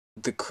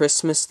The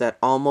Christmas that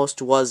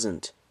almost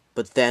wasn't,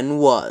 but then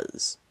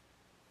was.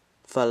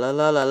 Fa la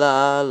la la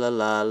la la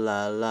la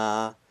la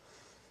la.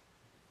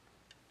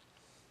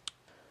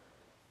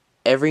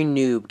 Every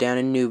noob down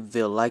in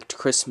Noobville liked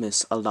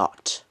Christmas a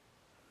lot.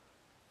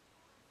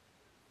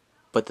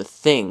 But the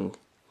thing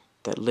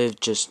that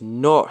lived just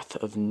north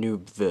of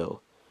Noobville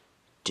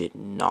did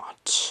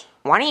not.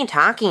 What are you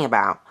talking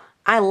about?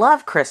 I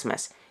love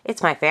Christmas.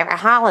 It's my favorite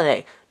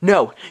holiday.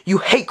 No, you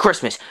hate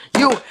Christmas!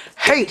 You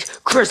hate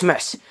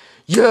Christmas!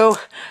 You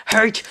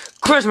hate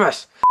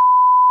Christmas!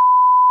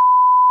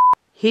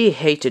 He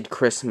hated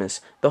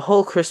Christmas, the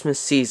whole Christmas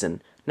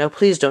season. Now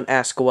please don't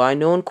ask why,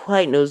 no one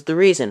quite knows the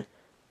reason.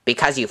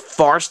 Because you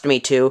forced me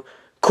to.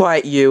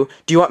 Quiet you.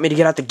 Do you want me to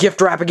get out the gift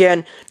wrap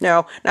again?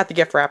 No, not the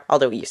gift wrap. I'll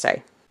do what you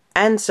say.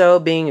 And so,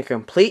 being a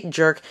complete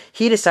jerk,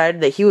 he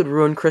decided that he would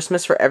ruin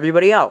Christmas for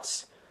everybody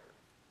else.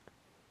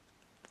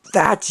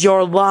 That's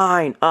your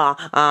line!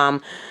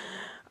 I'm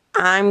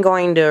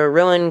going to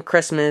ruin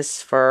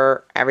Christmas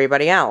for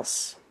everybody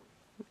else.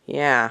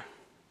 Yeah.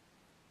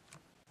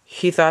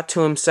 He thought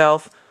to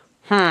himself,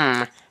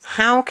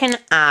 how can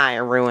I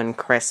ruin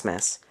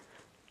Christmas?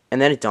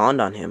 And then it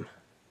dawned on him.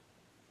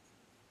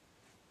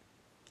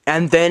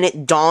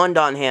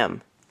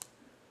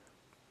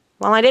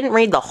 Well, I didn't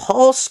read the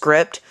whole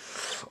script.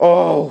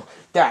 Oh,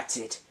 that's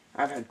it.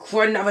 I've had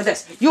quite enough of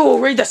this. You will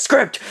read the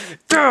script!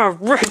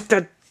 Read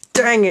the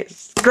dang it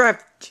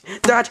script!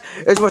 That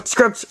is what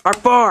scripts are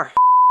for!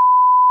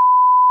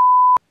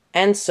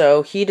 And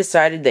so, he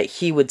decided that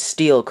he would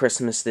steal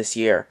Christmas this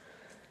year.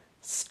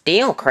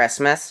 Steal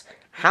Christmas?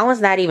 How is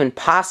that even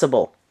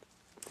possible?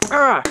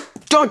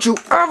 Don't you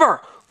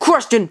ever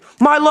question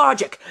my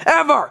logic!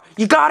 Ever!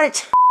 You got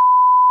it?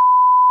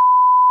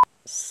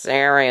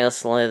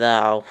 Seriously,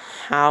 though,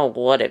 how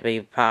would it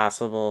be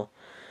possible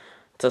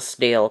to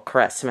steal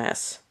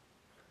Christmas?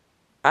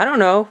 I don't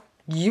know.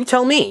 You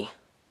tell me.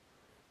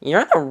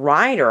 You're the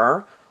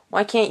writer.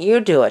 Why can't you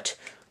do it?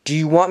 Do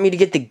you want me to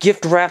get the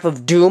gift wrap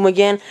of doom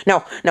again?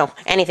 No,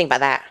 anything but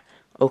that.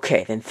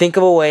 Okay, then think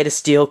of a way to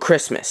steal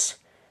Christmas.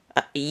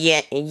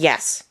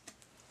 Yes.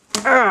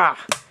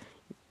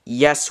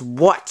 Yes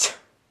what?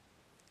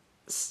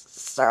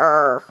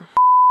 Sir.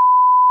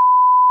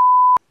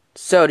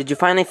 So, did you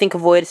finally think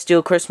of a way to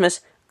steal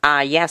Christmas?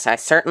 Yes, I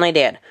certainly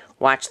did.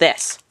 Watch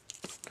this.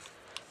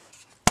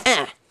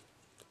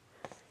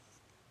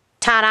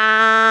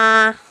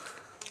 Ta-da!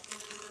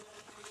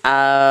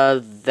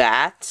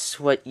 That's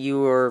what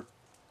you were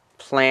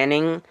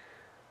planning?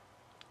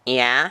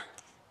 Yeah?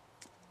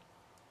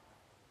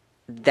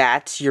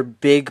 That's your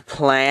big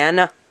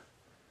plan?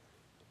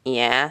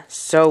 Yeah?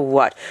 So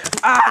what?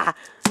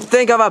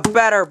 Think of a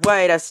better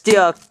way to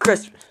steal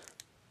Christmas.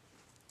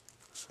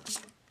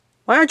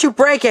 Why aren't you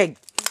breaking?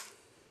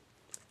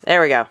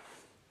 There we go.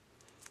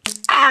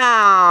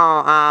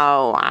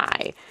 Ow!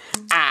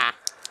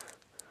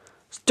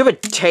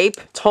 Stupid tape.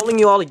 It's holding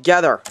you all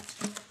together.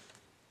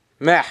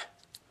 Meh.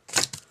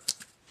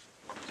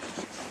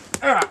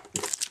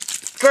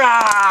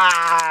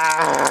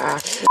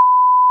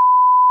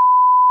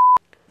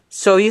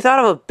 So you thought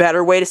of a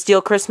better way to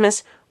steal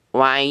Christmas?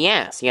 Why,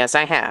 yes,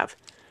 I have.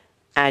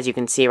 As you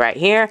can see right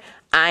here,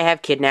 I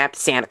have kidnapped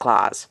Santa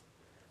Claus.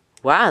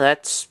 Wow,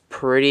 that's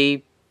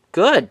pretty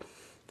good.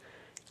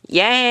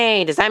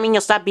 Yay! Does that mean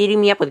you'll stop beating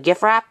me up with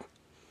gift wrap?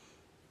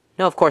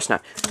 No, of course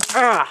not.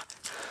 Why?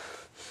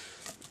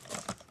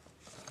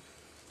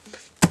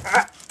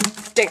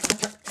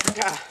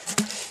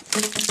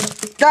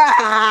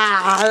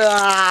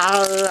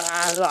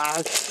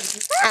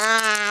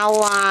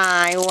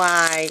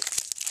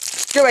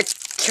 Stupid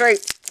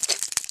treat.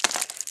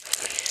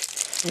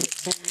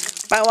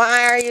 But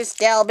why are you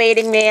still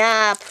beating me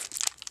up?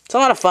 It's a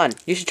lot of fun.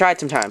 You should try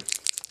it sometime.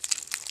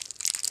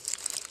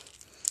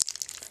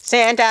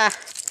 Santa,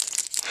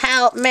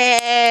 help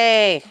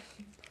me!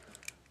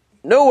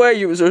 No way,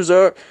 user,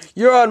 sir.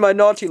 You're on my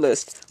naughty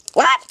list.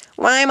 What?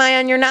 Why am I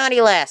on your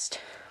naughty list?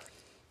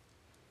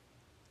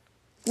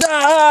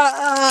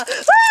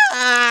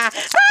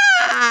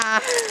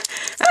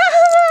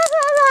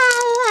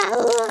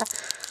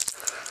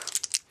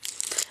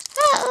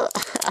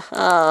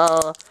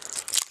 Oh.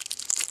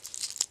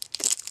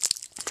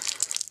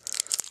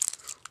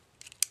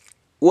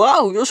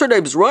 Wow, your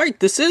surname's right.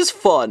 This is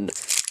fun.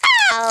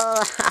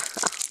 Oh.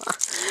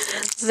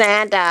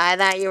 Santa, I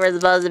thought you were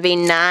supposed to be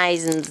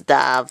nice and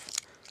stuff.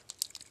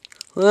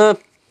 Ow.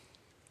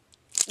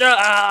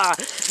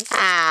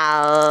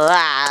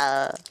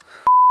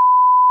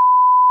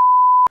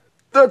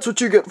 That's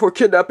what you get for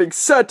kidnapping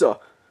Santa.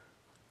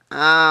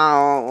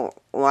 Oh,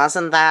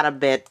 wasn't that a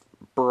bit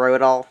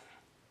brutal?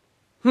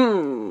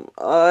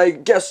 I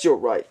guess you're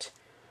right.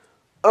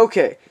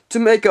 Okay, to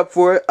make up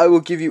for it, I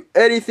will give you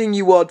anything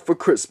you want for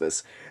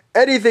Christmas.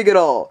 Anything at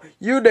all.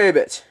 You name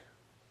it.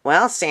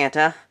 Well,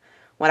 Santa,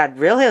 what I'd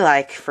really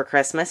like for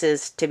Christmas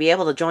is to be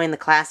able to join the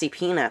Classy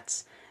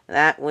Peanuts.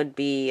 That would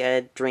be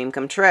a dream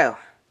come true.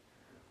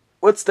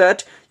 What's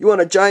that? You want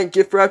a giant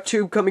gift wrap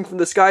tube coming from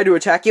the sky to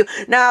attack you?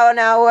 No,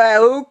 no way.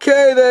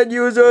 Okay then,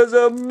 users,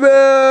 a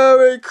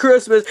Merry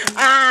Christmas.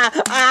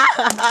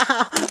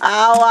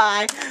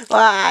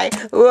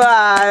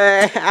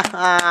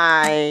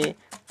 Why?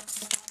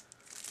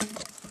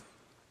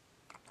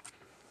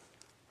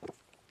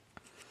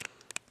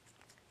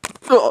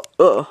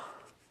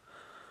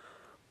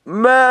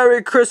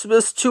 Merry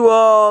Christmas to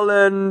all,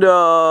 and,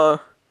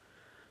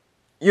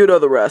 you know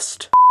the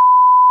rest.